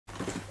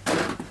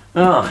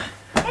Oh,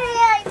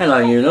 hello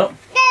you lot.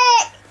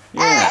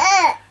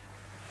 Yeah.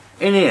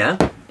 In here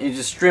is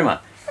a strimmer.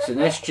 It's an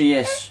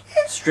SGS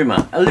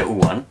strimmer, a little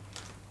one.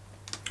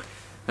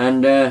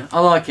 And I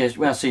like it.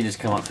 Well, I see this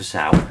come up for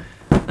sale.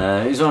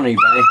 It's on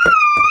eBay.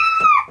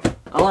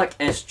 I like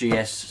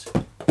SGS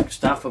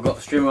stuff. I've got a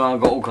strimmer, I've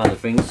got all kinds of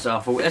things. So I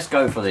thought, let's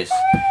go for this.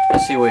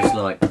 Let's see what it's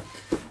like.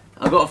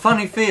 I've got a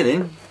funny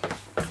feeling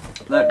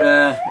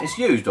that it's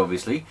used,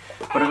 obviously,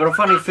 but I've got a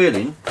funny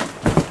feeling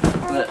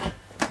that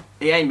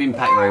it ain't been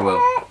packed very well.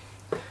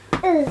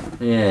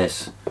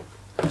 Yes.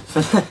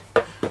 So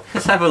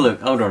let's have a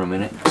look. Hold on a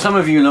minute. Some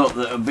of you lot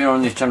that have been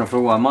on this channel for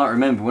a while might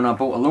remember when I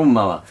bought a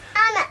lawnmower.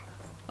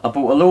 I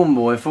bought a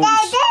lawnmower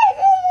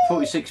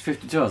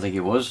 46.52, I think it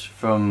was,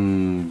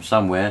 from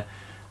somewhere.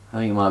 I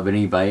think it might have been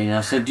eBay. And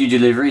I said, "Do you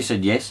deliver?" He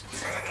said yes.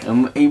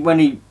 And when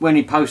he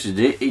posted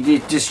it, he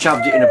just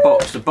shoved it in a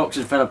box. The box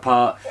had fell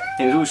apart.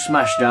 It was all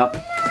smashed up.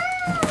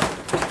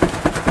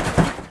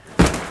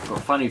 Got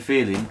a funny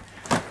feeling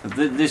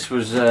that this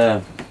was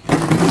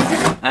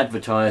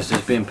advertised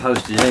as being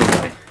posted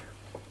anyway.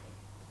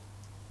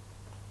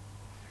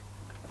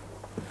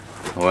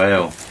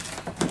 Well,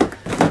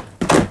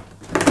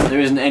 there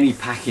isn't any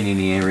packing in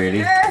here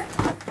really. A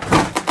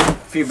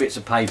few bits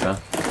of paper.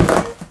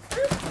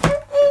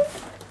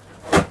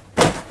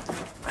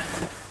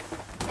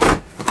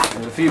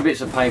 There's a few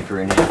bits of paper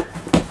in here.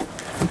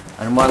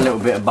 And one little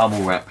bit of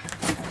bubble wrap.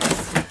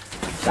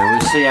 So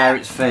we'll see how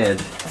it's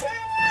fared.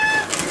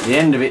 The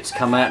end of it's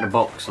come out of the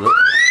box, look.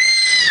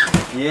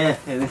 Yeah,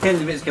 the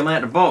end of it's come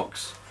out of the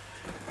box.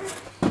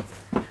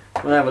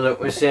 We'll have a look,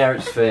 we'll see how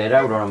it's fared.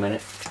 Hold on a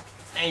minute.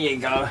 There you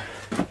go.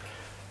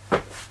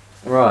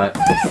 Right.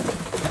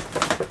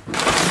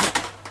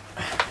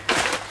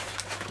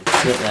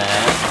 Get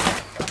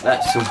that.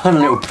 That's the one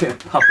little bit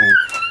of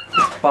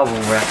bubble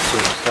wrap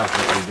sort of stuff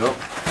that we got.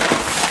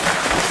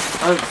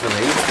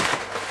 Hopefully.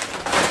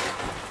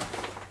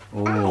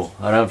 Oh,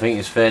 I don't think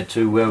it's fared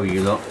too well,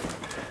 you lot.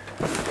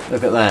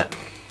 Look at that.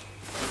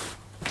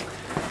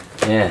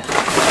 Yeah.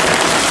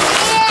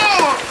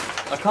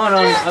 I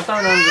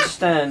don't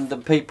understand the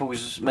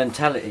people's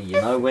mentality, you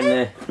know, when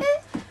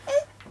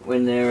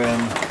they're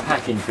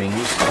packing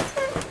things,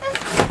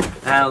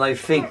 how they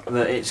think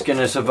that it's going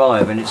to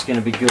survive and it's going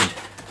to be good.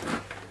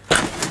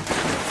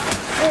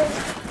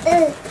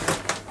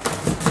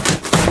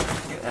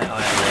 Get that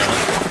out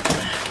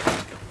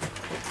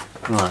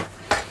there. Right.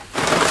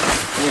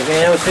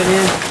 Anything else in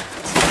here?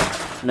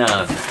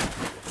 No.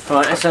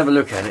 Right, let's have a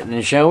look at it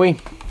then, shall we?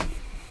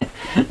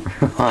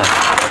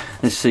 Right,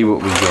 let's see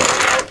what we've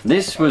got.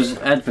 This was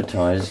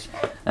advertised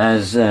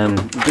as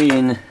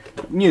being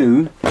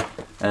new,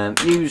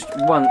 used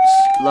once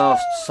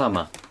last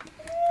summer.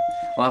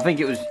 Well, I think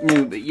it was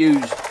new, but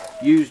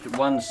used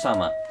one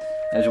summer.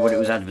 That's what it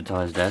was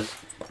advertised as.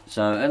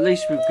 So at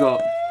least we've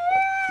got.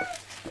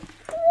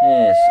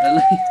 Yes,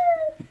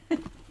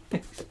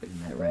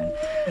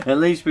 at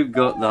least we've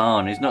got the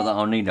harness. Not that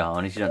I'll need a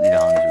harness. You don't need a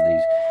harness with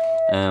these.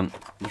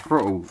 The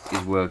throttle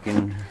is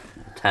working,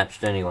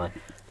 attached anyway.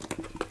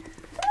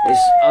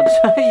 I'd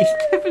say it's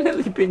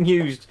definitely been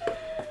used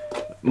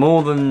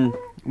more than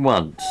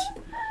once,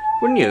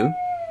 wouldn't you?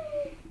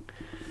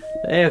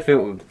 The air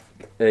filter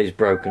is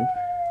broken.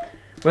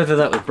 Whether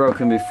that was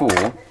broken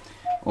before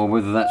or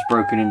whether that's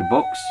broken in the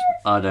box,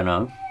 I don't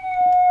know.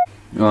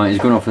 Right,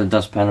 he's gone off with the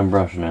dustpan and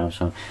brush now.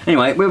 So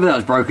anyway, whether that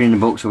was broken in the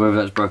box or whether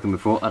that's broken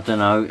before, I don't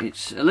know.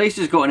 At least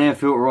it's got an air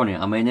filter on it.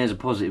 I mean, there's a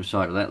positive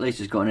side of that. At least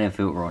it's got an air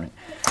filter on it.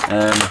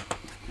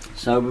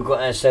 So we've got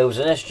ourselves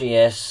an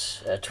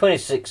SGS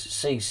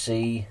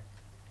 26cc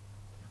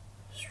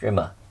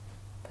strimmer,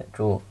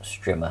 petrol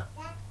strimmer.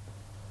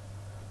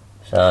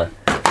 So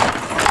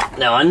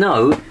now I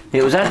know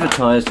it was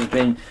advertised as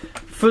being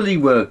fully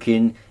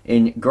working,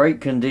 in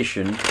great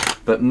condition,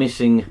 but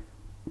missing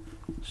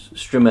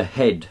strimmer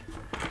head.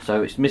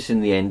 So it's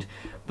missing the end,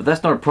 but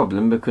that's not a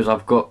problem because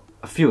I've got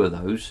a few of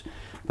those.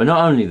 But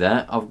not only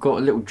that, I've got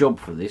a little job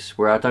for this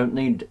where I don't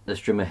need the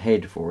strimmer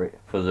head for it,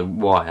 for the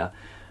wire.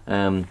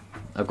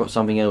 I've got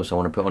something else I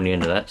want to put on the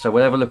end of that, so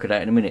we'll have a look at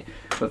that in a minute.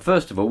 But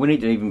first of all, we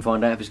need to even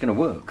find out if it's going to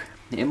work.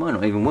 It might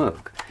not even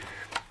work.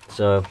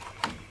 So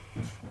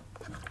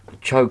the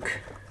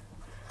choke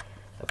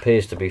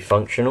appears to be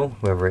functional.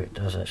 Whether it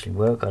does actually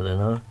work, I don't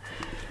know.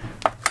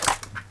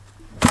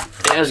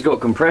 It has got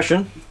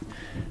compression.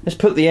 Let's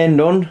put the end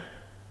on,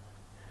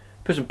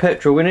 put some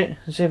petrol in it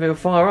and see if it'll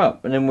fire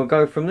up, and then we'll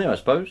go from there, I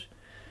suppose.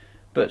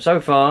 But so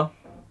far,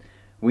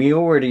 we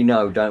already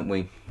know, don't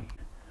we?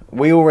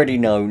 We already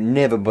know,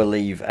 never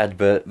believe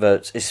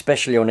adverts,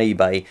 especially on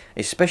eBay,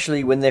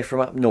 especially when they're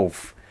from up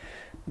north.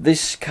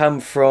 This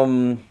come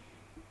from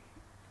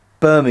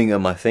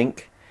Birmingham, I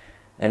think,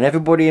 and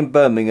everybody in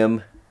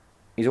Birmingham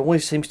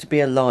always seems to be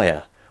a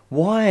liar.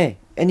 Why?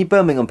 Any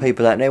Birmingham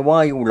people out there, why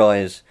are you all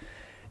liars?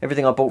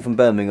 Everything I bought from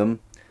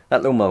Birmingham,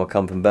 that lawnmower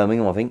come from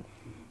Birmingham, I think,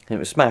 and it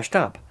was smashed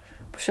up.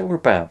 What's it all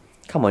about?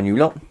 Come on, you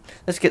lot,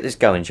 let's get this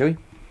going, shall we?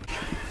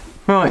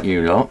 Right,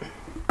 you lot.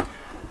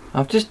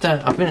 I've just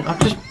tried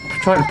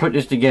to put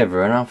this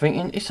together, and I'm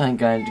thinking this ain't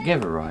going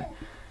together right.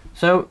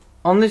 So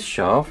on this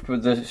shaft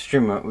with the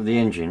strimmer, with the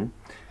engine,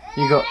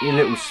 you got your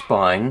little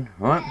spine,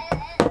 right?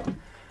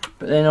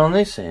 But then on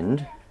this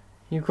end,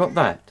 you've got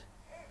that.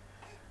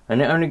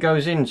 And it only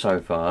goes in so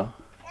far.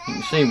 You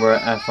can see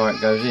how far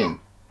it goes in.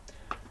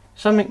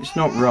 Something's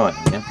not right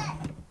here.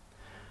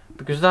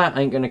 Because that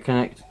ain't going to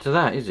connect to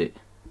that, is it?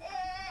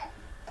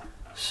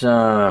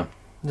 So,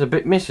 there's a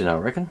bit missing, I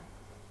reckon.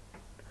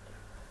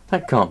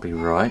 That can't be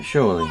right,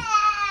 surely.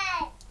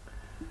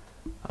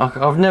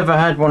 I've never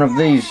had one of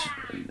these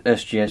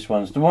SGS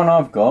ones. The one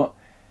I've got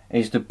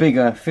is the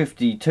bigger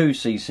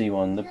 52cc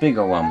one, the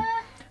bigger one.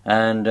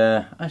 And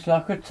actually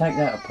I could take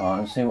that apart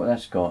and see what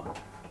that's got.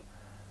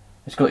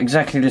 It's got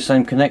exactly the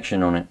same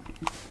connection on it.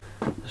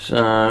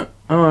 So,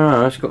 oh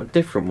no, it's got a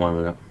different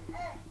one. Look.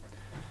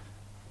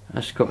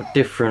 That's got a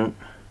different,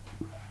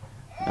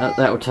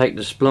 that will take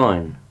the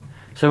spline.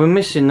 So we're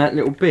missing that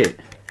little bit.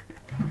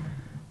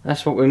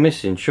 That's what we're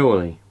missing,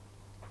 surely.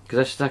 Because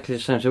that's exactly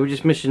the same. So we're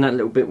just missing that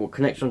little bit what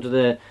connects onto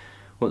there,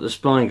 what the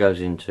spline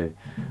goes into.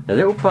 The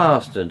little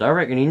bastard, I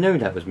reckon he knew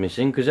that was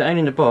missing because it ain't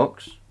in the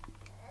box.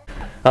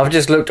 I've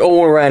just looked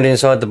all around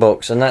inside the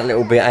box and that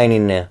little bit ain't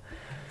in there.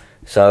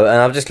 So, and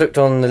I've just looked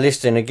on the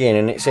listing again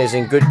and it says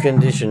in good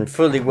condition,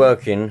 fully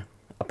working,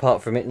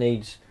 apart from it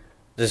needs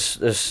the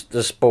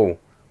spool.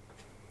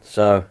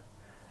 So,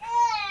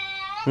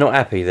 not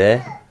happy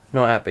there,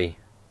 not happy.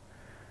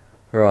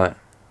 Right.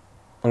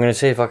 I'm going to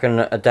see if I can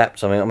adapt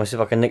something. I'm going to see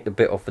if I can nick the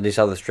bit off of this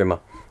other strimmer.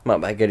 Might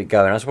better get it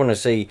going. I just want to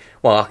see,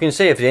 well, I can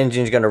see if the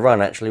engine's going to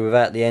run actually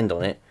without the end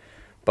on it.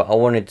 But I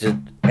wanted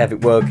to have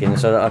it working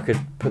so that I could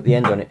put the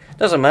end on it.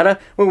 Doesn't matter,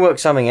 we'll work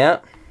something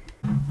out.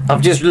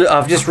 I've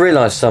just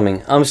realised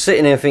something. I'm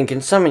sitting there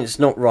thinking something's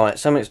not right,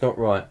 something's not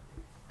right.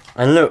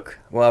 And look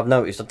what I've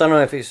noticed. I don't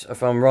know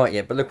if I'm right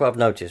yet, but look what I've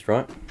noticed,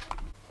 right?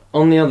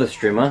 On the other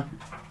strimmer,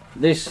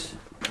 this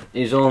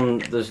is on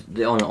the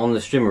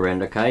strimmer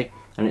end, okay?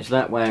 And it's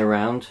that way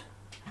around,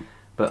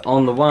 but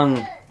on the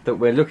one that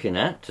we're looking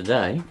at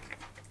today,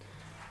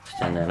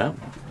 stand that up,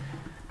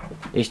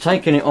 he's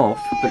taken it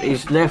off, but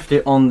he's left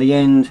it on the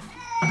end,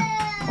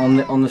 on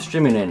the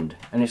strimming end,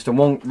 and it's the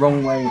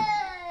wrong way.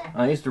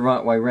 It's the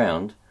right way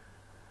round.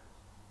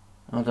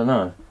 I don't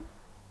know.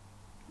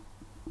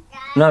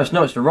 No, it's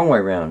not. It's the wrong way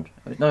round.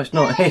 No, it's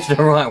not. It's the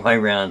right way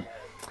round.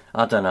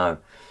 I don't know.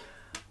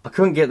 I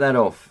couldn't get that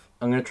off.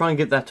 I'm going to try and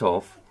get that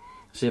off.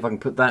 See if I can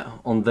put that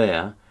on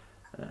there.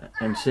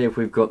 And see if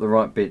we've got the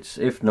right bits.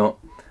 If not,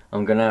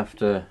 I'm going to have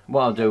to,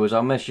 what I'll do is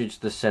I'll message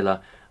the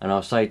seller and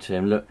I'll say to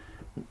him, look,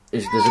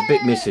 there's a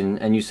bit missing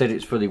and you said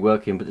it's fully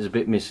working, but there's a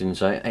bit missing,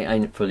 so it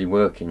ain't fully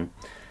working.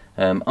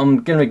 I'm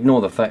going to ignore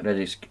the fact that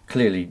it's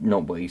clearly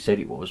not what he said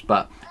it was,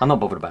 but I'm not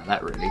bothered about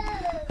that really.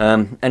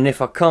 And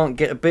if I can't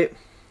get a bit,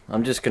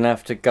 I'm just going to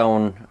have to go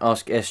and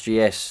ask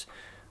SGS.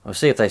 I'll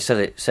see if they sell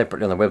it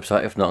separately on the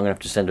website. If not, I'm going to have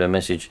to send them a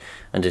message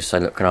and just say,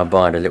 look, can I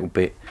buy it a little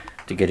bit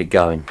to get it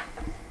going.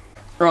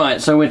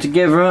 Right, so we're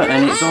together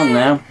and it's on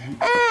now.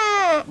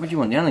 What do you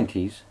want, the Allen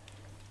keys?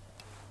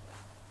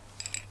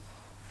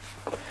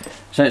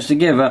 So it's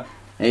together.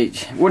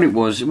 What it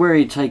was, where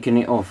he'd taken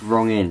it off the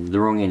wrong end.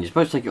 You're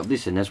supposed to take it off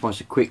this end, that's why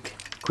it's a quick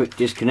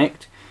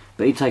disconnect.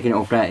 But he'd taken it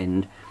off that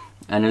end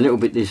and a little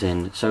bit this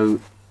end. So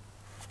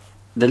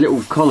the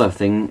little collar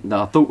thing that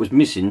I thought was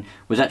missing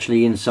was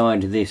actually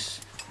inside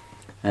this.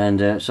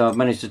 And so I've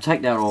managed to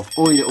take that off,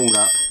 oil it all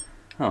up.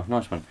 Oh,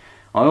 nice one.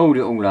 I oiled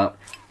it all up.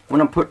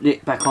 When I put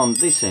it back on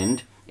this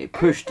end, it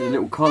pushed the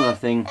little collar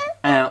thing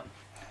out,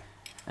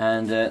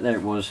 and there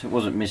it was. It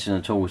wasn't missing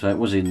at all, so it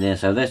was in there.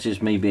 So that's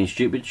just me being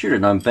stupid. Should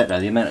have known better,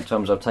 the amount of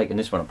times I've taken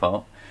this one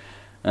apart.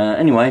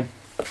 Anyway,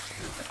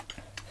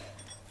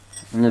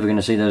 I'm never going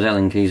to see those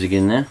Allen keys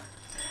again now.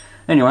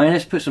 Anyway,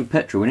 let's put some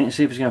petrol in it and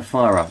see if it's going to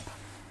fire up.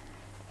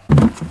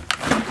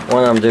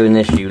 While I'm doing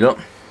this, you lot,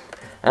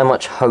 how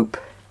much hope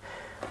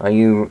are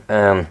you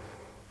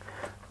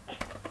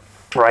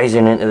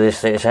raising into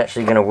this that it's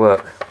actually going to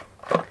work?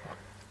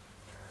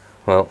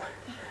 Well,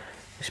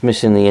 it's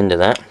missing the end of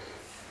that.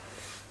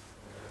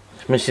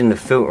 It's missing the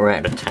filter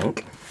out of the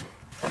tank.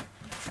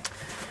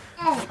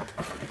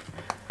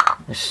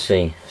 Let's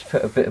see. Let's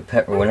put a bit of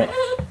petrol in it.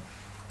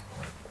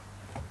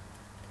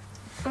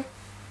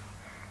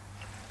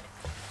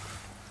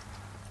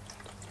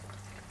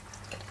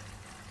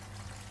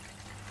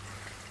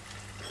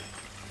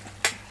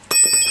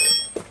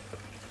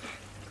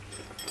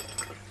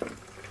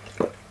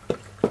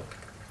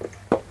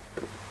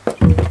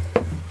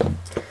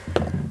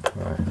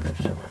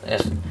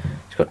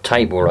 It's got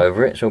tape all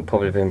over it, so it's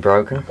probably been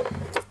broken.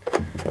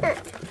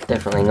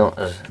 Definitely not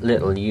as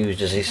little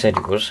used as he said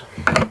it was.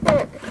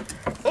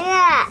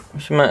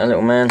 What's the matter,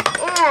 little man?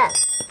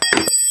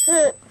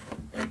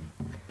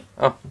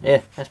 Oh,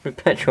 yeah, that's my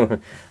petrol.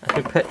 That's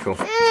my petrol.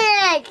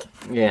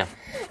 Yeah.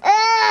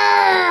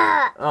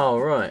 Oh,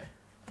 right.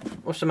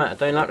 What's the matter?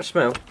 Don't you like the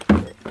smell?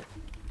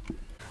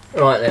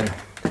 Right then.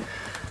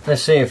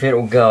 Let's see if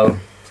it'll go.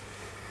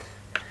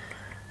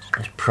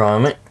 Let's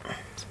prime it.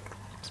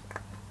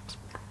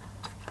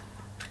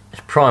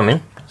 It's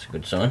priming. That's a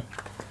good sign.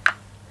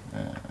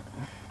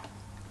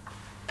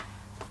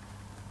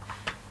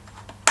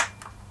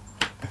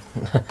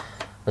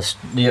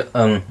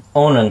 the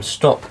on and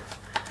stop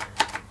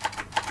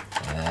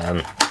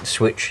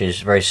switch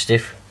is very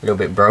stiff, a little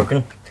bit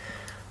broken.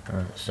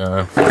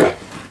 So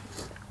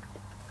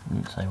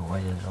didn't say what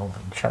way it's on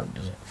and choke,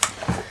 does it?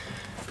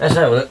 Let's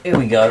have a look. Here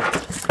we go.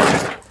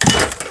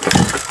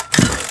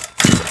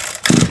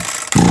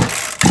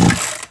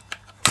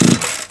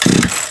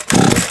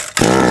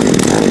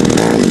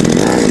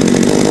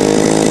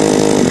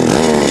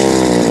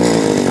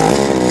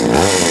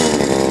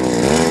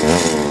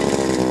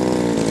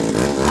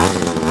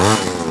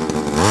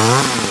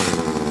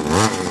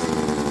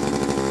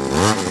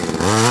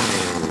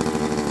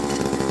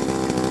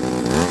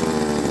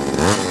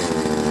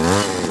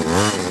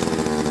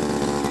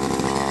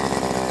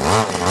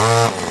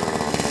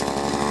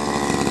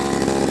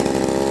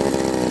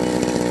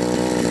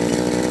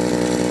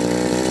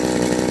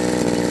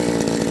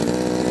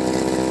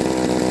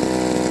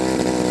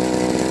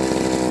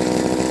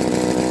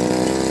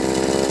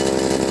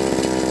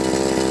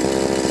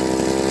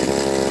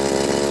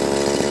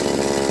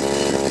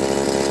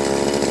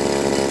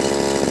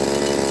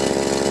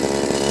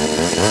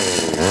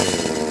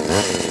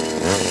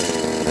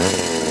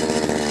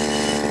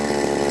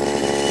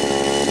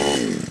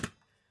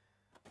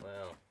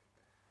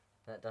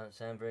 That don't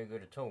sound very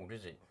good at all,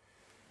 does it?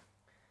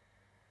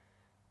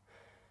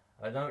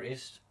 I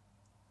noticed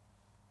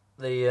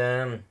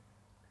the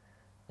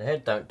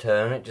head don't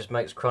turn, it just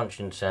makes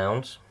crunching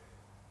sounds.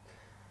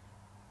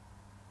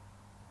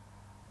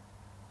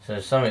 So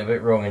there's something a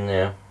bit wrong in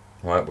there.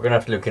 Right, we're going to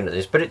have to look into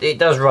this, but it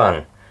does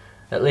run.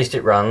 At least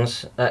it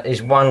runs. That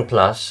is 1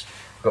 plus.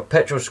 Got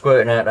petrol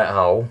squirting out that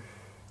hole.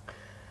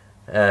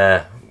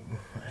 There's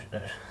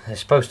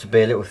supposed to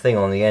be a little thing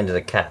on the end of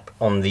the cap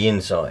on the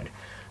inside.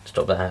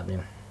 Stop that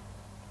happening.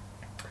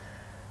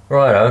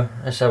 Righto,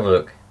 let's have a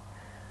look.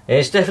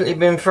 It's definitely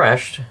been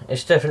thrashed.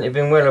 It's definitely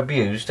been well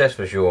abused, that's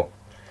for sure.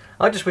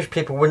 I just wish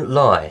people wouldn't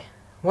lie.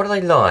 Why do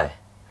they lie?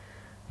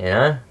 You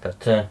know,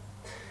 but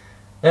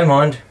never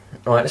mind.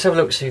 Right, let's have a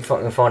look, see if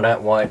I can find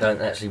out why it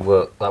don't actually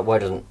work. Like, why it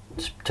doesn't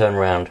turn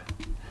around.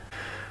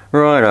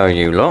 Righto,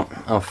 you lot.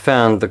 I've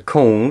found the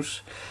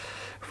cause.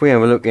 If we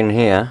have a look in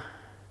here,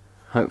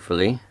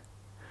 hopefully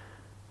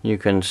you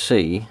can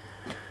see.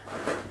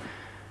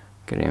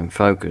 Get it in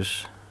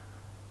focus.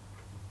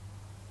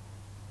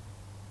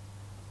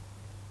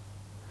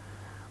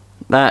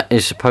 That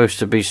is supposed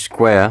to be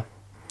square,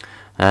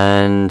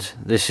 and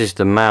this is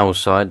the male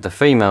side. The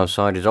female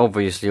side is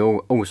obviously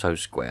also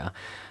square,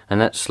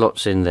 and that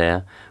slots in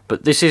there.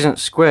 But this isn't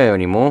square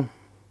anymore,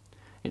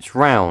 it's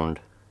round.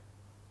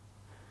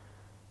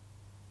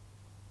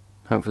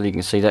 Hopefully you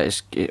can see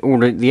that all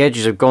the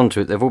edges have gone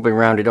to it, they've all been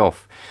rounded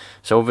off.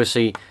 So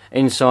obviously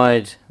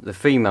inside the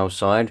female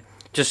side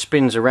just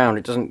spins around,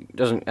 it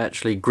doesn't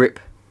actually grip.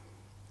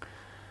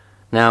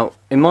 Now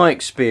in my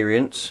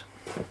experience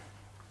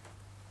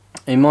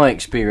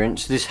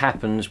this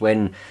happens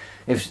when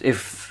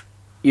if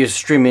you're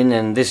strimming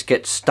and this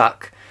gets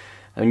stuck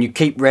and you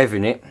keep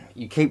revving it,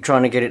 you keep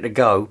trying to get it to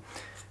go.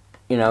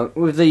 You know,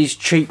 with these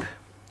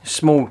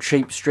small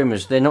cheap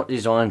strimmers, they're not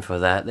designed for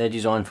that, they're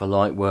designed for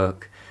light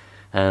work.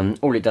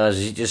 All it does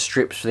is it just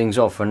strips things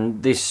off,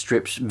 and this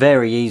strips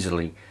very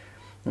easily.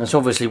 That's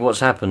obviously what's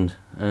happened,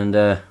 and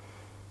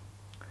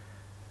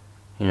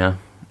you know,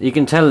 you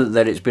can tell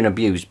that it's been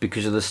abused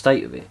because of the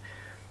state of it.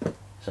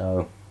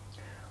 So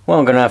what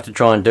I'm going to have to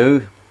try and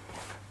do,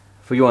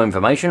 for your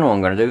information, what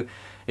I'm going to do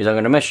is I'm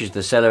going to message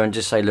the seller and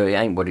just say, look, it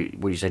ain't what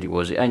he said it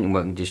was, it ain't in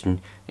working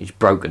condition, it's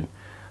broken,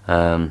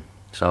 so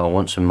I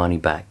want some money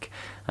back.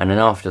 And then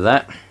after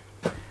that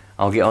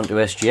I'll get onto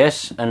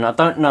SGS, and I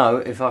don't know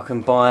if I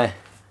can buy,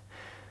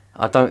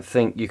 I don't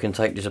think you can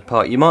take this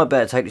apart. You might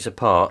better take this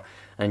apart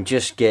and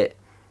just get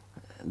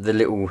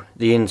the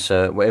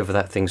insert, whatever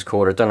that thing's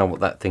called. I don't know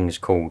what that thing's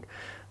called.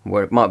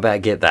 Well, it might better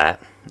get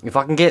that. If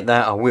I can get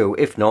that, I will.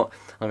 If not,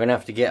 I'm going to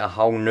have to get a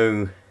whole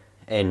new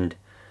end.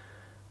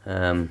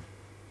 I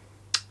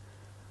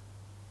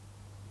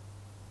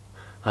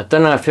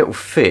don't know if it will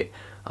fit.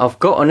 I've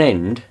got an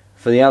end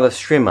for the other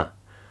strimmer,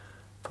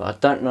 but I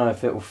don't know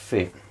if it will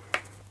fit.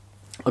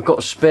 I've got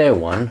a spare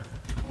one.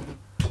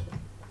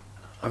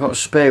 I've got a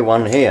spare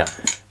one here.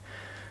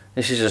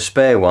 This is a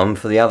spare one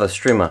for the other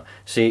strimmer.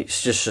 See,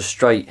 it's just a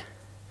straight,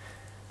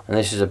 and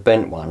this is a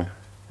bent one.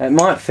 It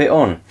might fit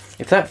on.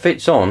 If that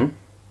fits on,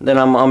 then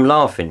I'm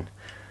laughing.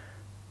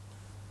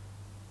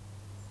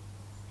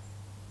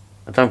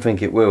 I don't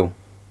think it will.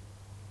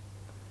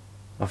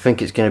 I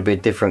think it's going to be a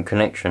different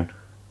connection.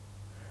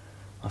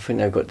 I think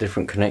they've got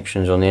different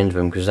connections on the end of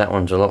them, because that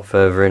one's a lot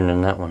further in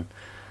than that one.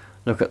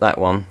 Look at that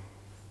one.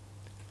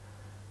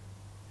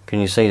 Can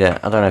you see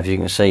that? I don't know if you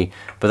can see,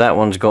 but that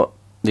one's got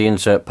the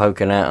insert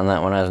poking out and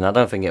that one hasn't. I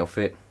don't think it'll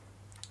fit.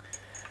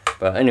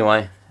 But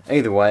anyway,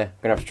 either way, I'm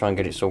going to have to try and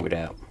get it sorted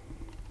out.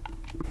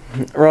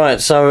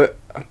 Right, so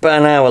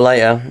about an hour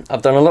later,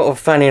 I've done a lot of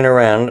fanning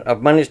around.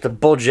 I've managed to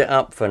bodge it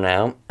up for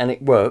now, and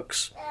it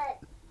works.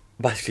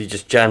 Basically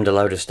just jammed a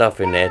load of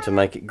stuff in there to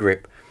make it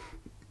grip.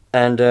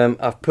 And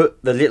I've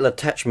put the little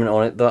attachment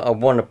on it that I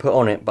want to put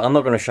on it, but I'm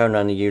not going to show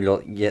none of you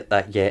lot yet.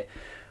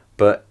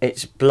 But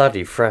it's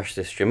bloody fresh,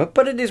 this strimmer.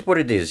 But it is what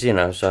it is, you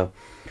know, so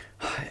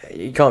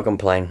you can't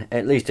complain.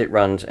 At least it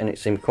runs and it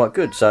seems quite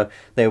good. So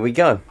there we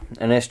go.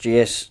 An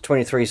SGS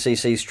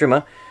 23cc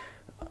strimmer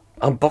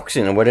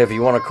unboxing, or whatever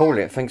you want to call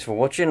it. Thanks for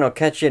watching. I'll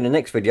catch you in the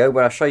next video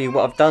where I'll show you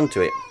what I've done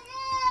to it.